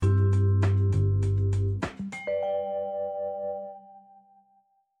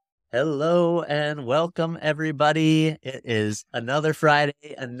Hello and welcome, everybody. It is another Friday,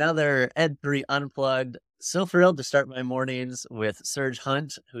 another Ed3 Unplugged. So thrilled to start my mornings with Serge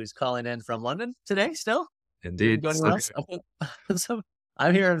Hunt, who's calling in from London today still. You Indeed. go anywhere else? Okay. So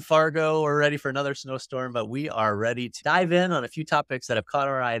I'm here in Fargo. We're ready for another snowstorm, but we are ready to dive in on a few topics that have caught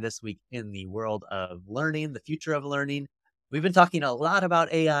our eye this week in the world of learning, the future of learning. We've been talking a lot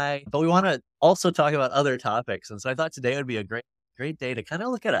about AI, but we want to also talk about other topics. And so I thought today would be a great day to kind of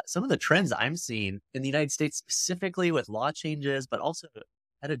look at some of the trends I'm seeing in the United States, specifically with law changes, but also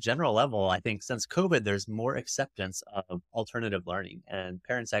at a general level. I think since COVID, there's more acceptance of alternative learning and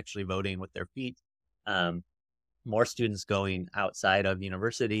parents actually voting with their feet. Um, More students going outside of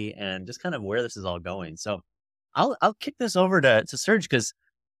university and just kind of where this is all going. So I'll kick this over to Serge because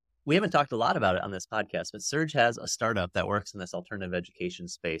we haven't talked a lot about it on this podcast, but Serge has a startup that works in this alternative education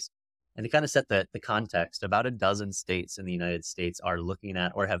space. And to kind of set the context, about a dozen states in the United States are looking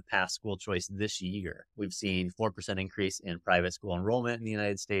at or have passed school choice this year. We've seen 4% increase in private school enrollment in the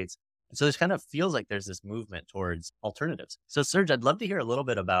United States. And so this kind of feels like there's this movement towards alternatives. So Serge, I'd love to hear a little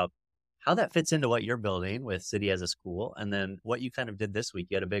bit about how that fits into what you're building with City as a school, and then what you kind of did this week.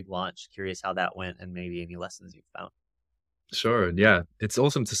 You had a big launch. Curious how that went and maybe any lessons you found. Sure. Yeah. It's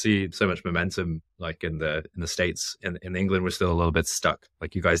awesome to see so much momentum like in the States. In England, we're still a little bit stuck.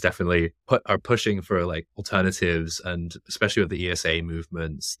 Like you guys definitely are pushing for like alternatives, and especially with the ESA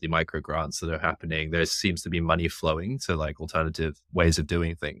movements, the micro grants that are happening, there seems to be money flowing to like alternative ways of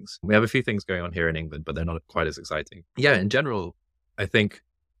doing things. We have a few things going on here in England, but they're not quite as exciting. Yeah, in general, I think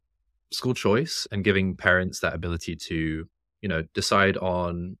school choice and giving parents that ability to, decide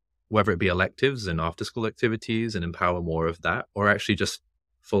on whether it be electives and after school activities and empower more of that, or actually just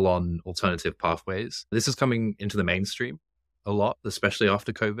full on alternative pathways. This is coming into the mainstream a lot, especially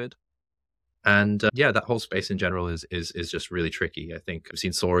after COVID. And yeah, that whole space in general is just really tricky. I think I've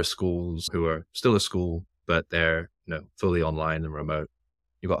seen Sora schools who are still a school, but they're fully online and remote.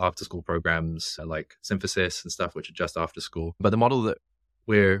 You've got after school programs like Synthesis and stuff, which are just after school. But the model that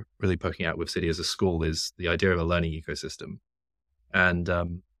we're really poking at with City as a school is the idea of a learning ecosystem. And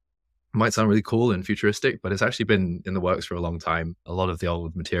might sound really cool and futuristic, but it's actually been in the works for a long time. A lot of the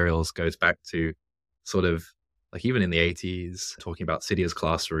old materials goes back to sort of like even in the 80s, talking about City as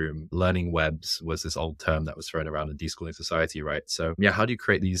classroom. Learning webs was this old term that was thrown around in deschooling society, right? So yeah, how do you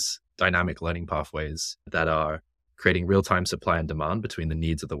create these dynamic learning pathways that are creating real-time supply and demand between the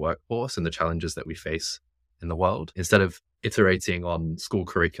needs of the workforce and the challenges that we face in the world, instead of iterating on school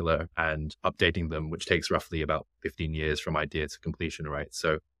curricula and updating them, which takes roughly about 15 years from idea to completion, right?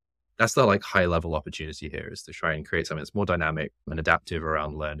 So that's the like high level opportunity here, is to try and create something that's more dynamic and adaptive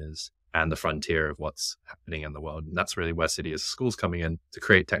around learners and the frontier of what's happening in the world. And that's really where City as Schools coming in to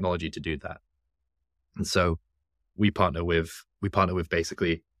create technology to do that. And so we partner with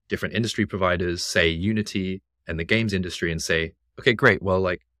basically different industry providers, say Unity and the games industry, and say, okay, great. Well,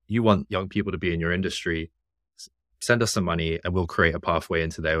 like you want young people to be in your industry, send us some money and we'll create a pathway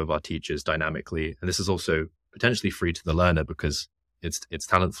into there with our teachers dynamically. And this is also potentially free to the learner because it's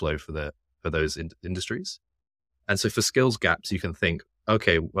talent flow for those industries. And so for skills gaps, you can think,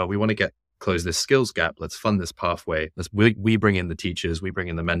 okay, well, we want to close this skills gap. Let's fund this pathway. We bring in the teachers, we bring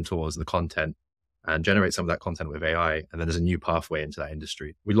in the mentors, the content, and generate some of that content with AI. And then there's a new pathway into that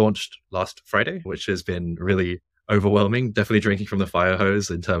industry. We launched last Friday, which has been really overwhelming, definitely drinking from the fire hose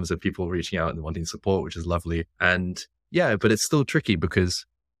in terms of people reaching out and wanting support, which is lovely. And yeah, but it's still tricky because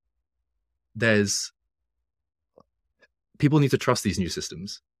people need to trust these new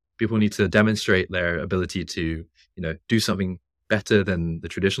systems. People need to demonstrate their ability to, do something better than the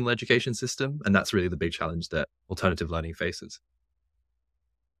traditional education system. And that's really the big challenge that alternative learning faces.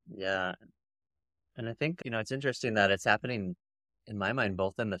 Yeah. And I think, it's interesting that it's happening in my mind,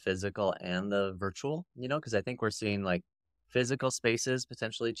 both in the physical and the virtual, because I think we're seeing like physical spaces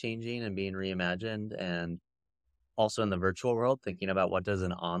potentially changing and being reimagined. And also in the virtual world, thinking about what does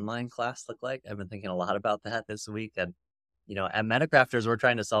an online class look like. I've been thinking a lot about that this week. And at Metacrafters, we're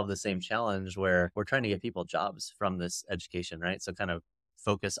trying to solve the same challenge where we're trying to get people jobs from this education, right? So kind of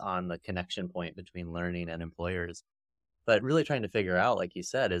focus on the connection point between learning and employers, but really trying to figure out, like you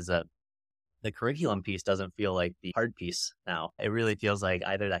said, is that the curriculum piece doesn't feel like the hard piece now. It really feels like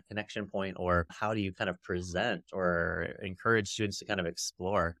either that connection point or how do you kind of present or encourage students to kind of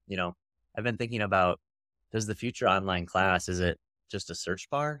explore. I've been thinking about, does the future online class, is it just a search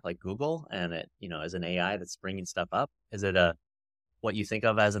bar like Google and it, is an AI that's bringing stuff up? Is it what you think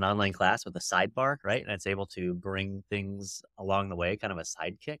of as an online class with a sidebar, right? And it's able to bring things along the way, kind of a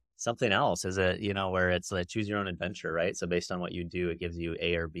sidekick. Something else is it, where it's like choose your own adventure, right? So based on what you do, it gives you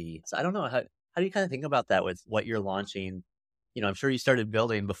A or B. So I don't know, how do you kind of think about that with what you're launching I'm sure you started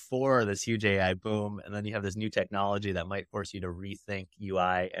building before this huge AI boom, and then you have this new technology that might force you to rethink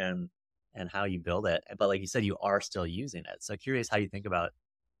UI and how you build it. But like you said, you are still using it. So curious how you think about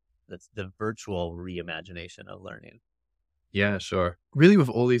the virtual reimagination of learning. Yeah, sure. Really, with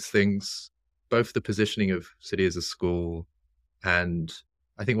all these things, both the positioning of City as a school and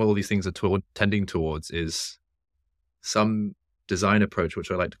I think what all these things are tending towards is some design approach,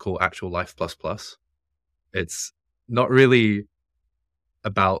 which I like to call actual life plus plus. It's not really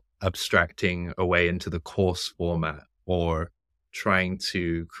about abstracting away into the course format or trying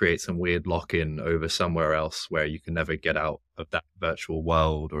to create some weird lock-in over somewhere else where you can never get out of that virtual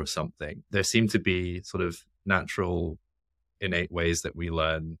world or something. There seem to be sort of natural, innate ways that we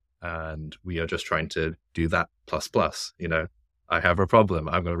learn, and we are just trying to do that plus plus, you know. I have a problem.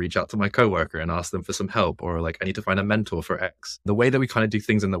 I'm going to reach out to my coworker and ask them for some help, or like I need to find a mentor for X. The way that we kind of do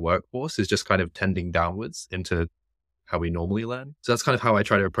things in the workforce is just kind of tending downwards into how we normally learn. So that's kind of how I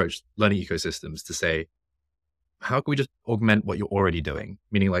try to approach learning ecosystems to say, how can we just augment what you're already doing?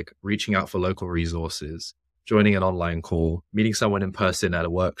 Meaning like reaching out for local resources, joining an online call, meeting someone in person at a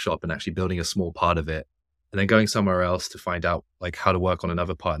workshop and actually building a small part of it, and then going somewhere else to find out like how to work on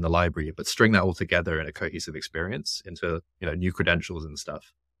another part in the library, but string that all together in a cohesive experience into, new credentials and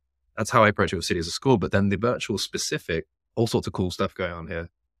stuff. That's how I approach it with City as a school. But then the virtual specific, all sorts of cool stuff going on here.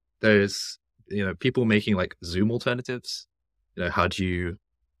 There's, people making like Zoom alternatives. How do you,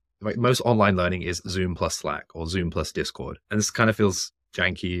 like most online learning is Zoom plus Slack or Zoom plus Discord. And this kind of feels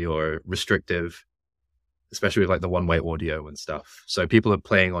janky or restrictive, especially with like the one-way audio and stuff. So people are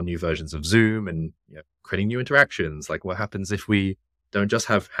playing on new versions of Zoom and creating new interactions. Like what happens if we don't just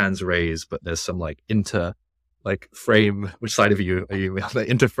have hands raised, but there's some like frame, which side of you are you the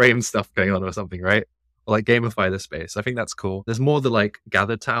inter-frame stuff going on or something, right? Or like gamify the space. I think that's cool. There's more the like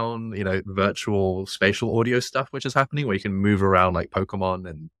Gather Town, virtual spatial audio stuff, which is happening where you can move around like Pokemon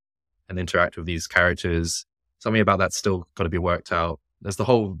and interact with these characters. Something about that's still got to be worked out. There's the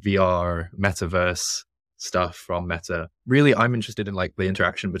whole VR metaverse stuff from Meta. Really, I'm interested in like the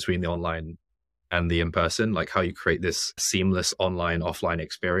interaction between the online and the in-person, like how you create this seamless online offline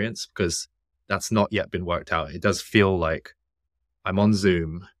experience, because that's not yet been worked out. It does feel like I'm on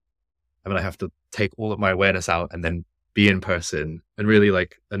Zoom and I have to take all of my awareness out and then be in person. And really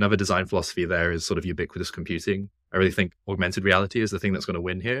like another design philosophy there is sort of ubiquitous computing. I really think augmented reality is the thing that's going to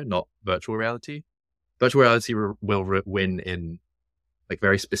win here, not virtual reality. Virtual reality will win in like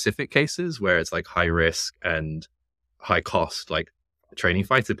very specific cases where it's like high risk and high cost, like training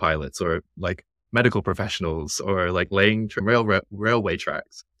fighter pilots or like medical professionals or like laying railway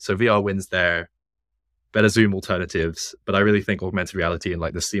tracks. So VR wins there, better Zoom alternatives. But I really think augmented reality and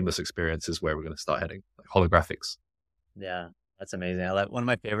like the seamless experience is where we're going to start heading, like holographics. Yeah, that's amazing. One of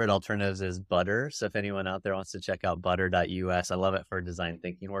my favorite alternatives is Butter. So if anyone out there wants to check out butter.us, I love it for design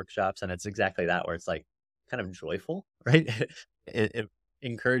thinking workshops. And it's exactly that, where it's like kind of joyful, right? It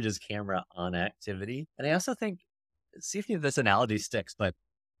encourages camera on activity. And I also think, see if this analogy sticks, but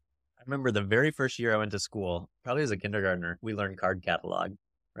I remember the very first year I went to school, probably as a kindergartner, we learned card catalog,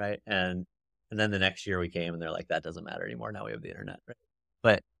 right? And then the next year we came and they're like, that doesn't matter anymore. Now we have the internet, right?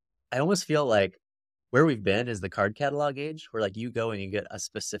 But I almost feel like where we've been is the card catalog age, where like you go and you get a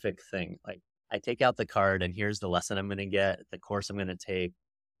specific thing. Like I take out the card and here's the lesson I'm going to get, the course I'm going to take.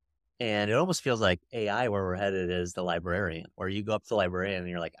 And it almost feels like AI, where we're headed, is the librarian, where you go up to the librarian and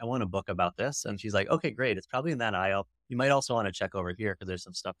you're like, I want a book about this. And she's like, okay, great. It's probably in that aisle. You might also want to check over here because there's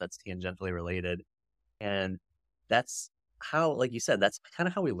some stuff that's tangentially related. And that's how, like you said, that's kind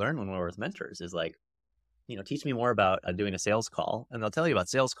of how we learn when we're with mentors is like, teach me more about doing a sales call. And they'll tell you about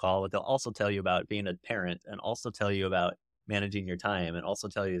sales call, but they'll also tell you about being a parent and also tell you about managing your time and also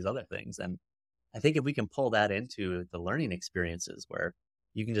tell you these other things. And I think if we can pull that into the learning experiences where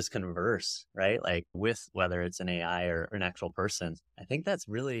you can just converse, right? Like with whether it's an AI or an actual person, I think that's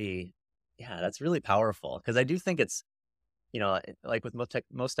really, yeah, that's really powerful. Because I do think it's, like with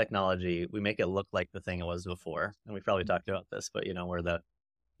most technology, we make it look like the thing it was before. And we probably talked about this, but, where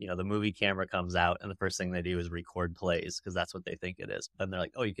the movie camera comes out and the first thing they do is record plays because that's what they think it is. Then they're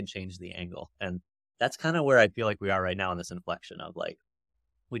like, oh, you can change the angle. And that's kind of where I feel like we are right now in this inflection of like,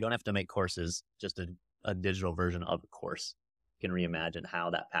 we don't have to make courses just a digital version of a course. We can reimagine how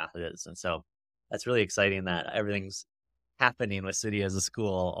that path is. And so that's really exciting that everything's happening with City as a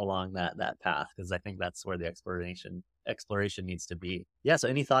school along that path, because I think that's where the exploration needs to be. Yeah. So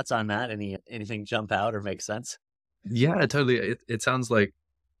any thoughts on that? Anything jump out or make sense? Yeah, totally. It sounds like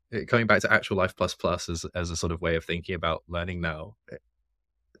coming back to actual life plus plus as a sort of way of thinking about learning now.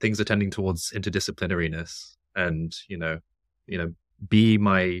 Things are tending towards interdisciplinariness and, be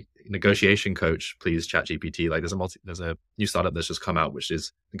my, negotiation coach, please ChatGPT. Like there's a new startup that's just come out, which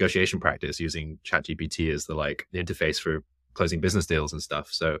is negotiation practice using ChatGPT as the interface for closing business deals and stuff.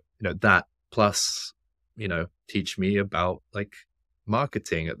 So, that plus, teach me about like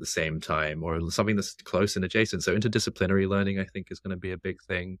marketing at the same time or something that's close and adjacent. So interdisciplinary learning, I think, is going to be a big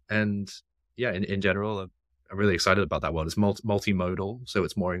thing. And yeah, in general, I'm really excited about that world. It's multimodal, so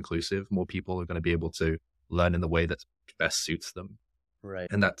it's more inclusive. More people are going to be able to learn in the way that best suits them. Right.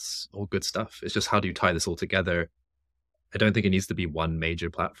 And that's all good stuff. It's just how do you tie this all together? I don't think it needs to be one major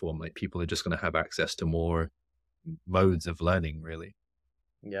platform. Like people are just going to have access to more modes of learning, really.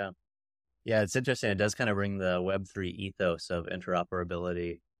 Yeah. Yeah, it's interesting. It does kind of bring the Web3 ethos of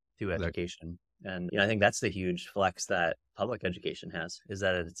interoperability to Like, education. And I think that's the huge flex that public education has, is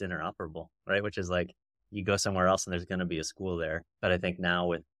that it's interoperable, right? Which is like you go somewhere else and there's going to be a school there. But I think now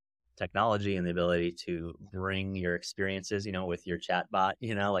with technology and the ability to bring your experiences, with your chat bot,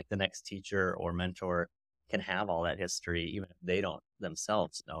 like the next teacher or mentor can have all that history, even if they don't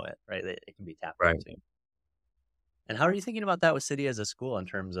themselves know it, right? It can be tapped right. into. And how are you thinking about that with City as a school in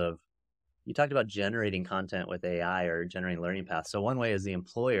terms of, you talked about generating content with AI or generating learning paths. So one way is the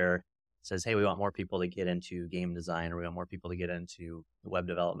employer says, hey, we want more people to get into game design, or we want more people to get into web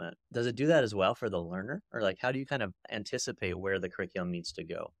development. Does it do that as well for the learner? Or like, how do you kind of anticipate where the curriculum needs to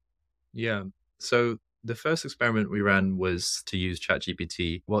go? Yeah. So the first experiment we ran was to use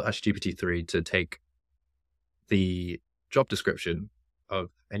ChatGPT, well, actually GPT-3, to take the job description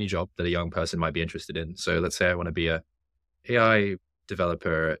of any job that a young person might be interested in. So let's say I want to be a AI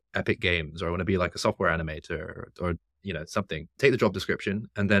developer at Epic Games, or I want to be like a software animator or something. Take the job description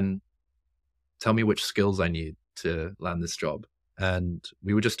and then tell me which skills I need to land this job. And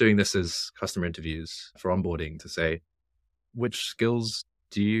we were just doing this as customer interviews for onboarding to say, which skills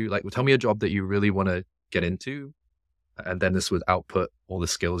do you like? Tell me a job that you really want to get into. And then this would output all the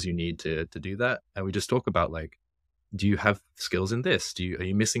skills you need to do that. And we just talk about like, do you have skills in this? Are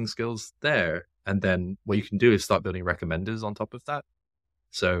you missing skills there? And then what you can do is start building recommenders on top of that.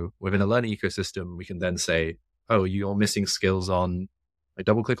 So within a learning ecosystem, we can then say, oh, you're missing skills on, like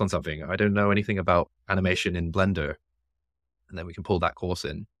double click on something. I don't know anything about animation in Blender. And then we can pull that course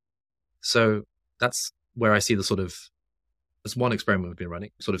in. So that's where I see that's one experiment we've been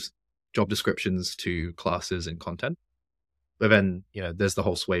running, sort of job descriptions to classes and content. But then, there's the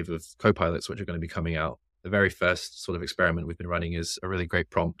whole swathe of copilots, which are going to be coming out. The very first sort of experiment we've been running is a really great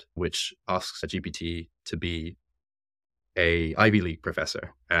prompt, which asks a GPT to be a Ivy League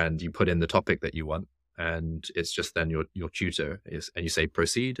professor, and you put in the topic that you want, and it's just then your tutor and you say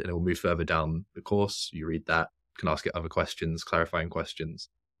proceed, and it will move further down the course. You read that, can ask it other questions, clarifying questions.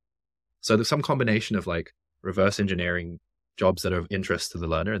 So there's some combination of like reverse engineering jobs that are of interest to the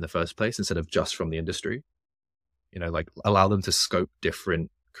learner in the first place, instead of just from the industry. Like allow them to scope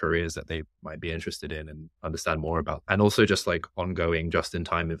different careers that they might be interested in and understand more about. And also just like ongoing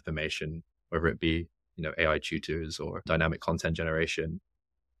just-in-time information, whether it be, AI tutors or dynamic content generation.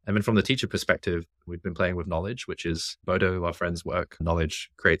 And then from the teacher perspective, we've been playing with Knowledge, which is Bodo, our friend's work.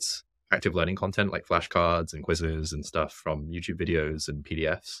 Knowledge creates active learning content like flashcards and quizzes and stuff from YouTube videos and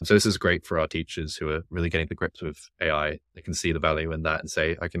PDFs. So this is great for our teachers who are really getting to grips with AI. They can see the value in that and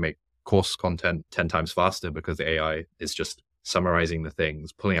say, I can make course content 10 times faster because the AI is just summarizing the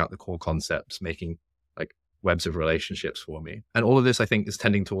things, pulling out the core concepts, making like webs of relationships for me. And all of this, I think, is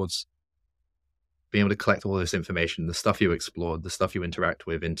tending towards being able to collect all this information, the stuff you explored, the stuff you interact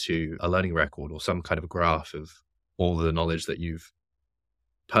with, into a learning record or some kind of graph of all the knowledge that you've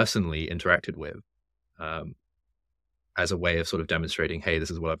personally interacted with, as a way of sort of demonstrating, hey,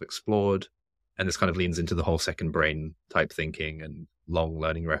 this is what I've explored. And this kind of leans into the whole second brain type thinking and long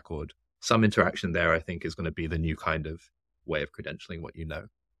learning record. Some interaction there, I think, is going to be the new kind of way of credentialing what you know.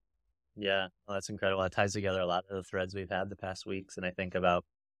 Yeah, well, that's incredible. It ties together a lot of the threads we've had the past weeks. And I think about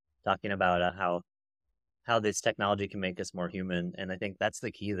talking about how this technology can make us more human. And I think that's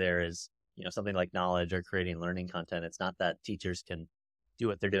the key there is, something like Knowledge or creating learning content. It's not that teachers can do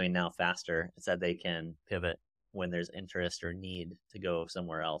what they're doing now faster. It's that they can pivot when there's interest or need to go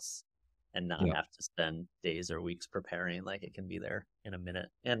somewhere else and not Yeah. have to spend days or weeks preparing. Like it can be there in a minute.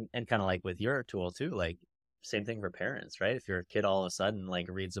 And kind of like with your tool too, like same thing for parents, right? If your kid all of a sudden like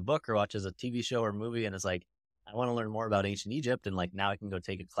reads a book or watches a TV show or movie and is like, I want to learn more about ancient Egypt, and like now I can go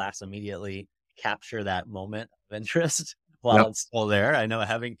take a class immediately, capture that moment of interest while Yep. it's still there. I know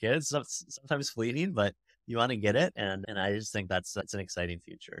having kids sometimes fleeting, but you want to get it, and I just think that's an exciting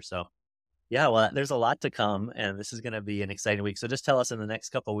future. So yeah, well, there's a lot to come, and this is going to be an exciting week. So just tell us in the next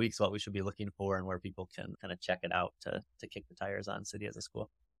couple of weeks what we should be looking for and where people can kind of check it out to kick the tires on City as a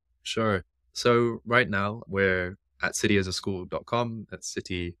School. Sure. So right now we're at cityasaschool.com. That's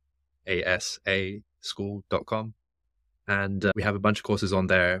city school.com. And we have a bunch of courses on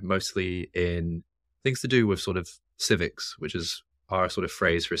there, mostly in things to do with sort of civics, which is our sort of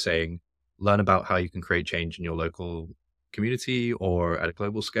phrase for saying learn about how you can create change in your local community or at a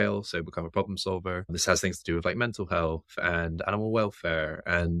global scale. So become a problem solver. This has things to do with like mental health and animal welfare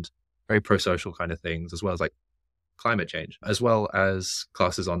and very pro social kind of things, as well as like climate change, as well as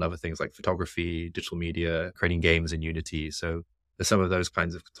classes on other things like photography, digital media, creating games in Unity. So there's some of those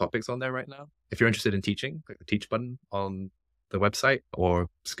kinds of topics on there right now. If you're interested in teaching, click the teach button on the website or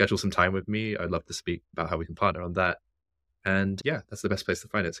schedule some time with me. I'd love to speak about how we can partner on that. And yeah, that's the best place to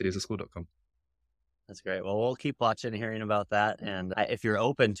find it, citiesofschool.com. That's great. Well, we'll keep watching and hearing about that. And if you're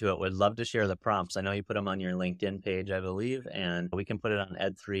open to it, would love to share the prompts. I know you put them on your LinkedIn page, I believe, and we can put it on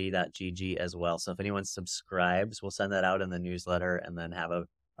ed3.gg as well. So if anyone subscribes, we'll send that out in the newsletter and then have a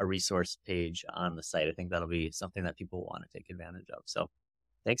resource page on the site. I think that'll be something that people want to take advantage of. So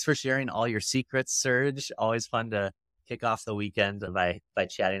thanks for sharing all your secrets, Serge. Always fun to kick off the weekend by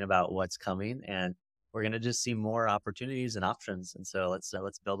chatting about what's coming. And we're going to just see more opportunities and options. And so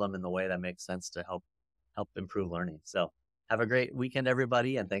let's build them in the way that makes sense to help improve learning. So have a great weekend,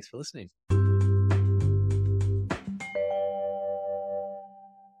 everybody, and thanks for listening.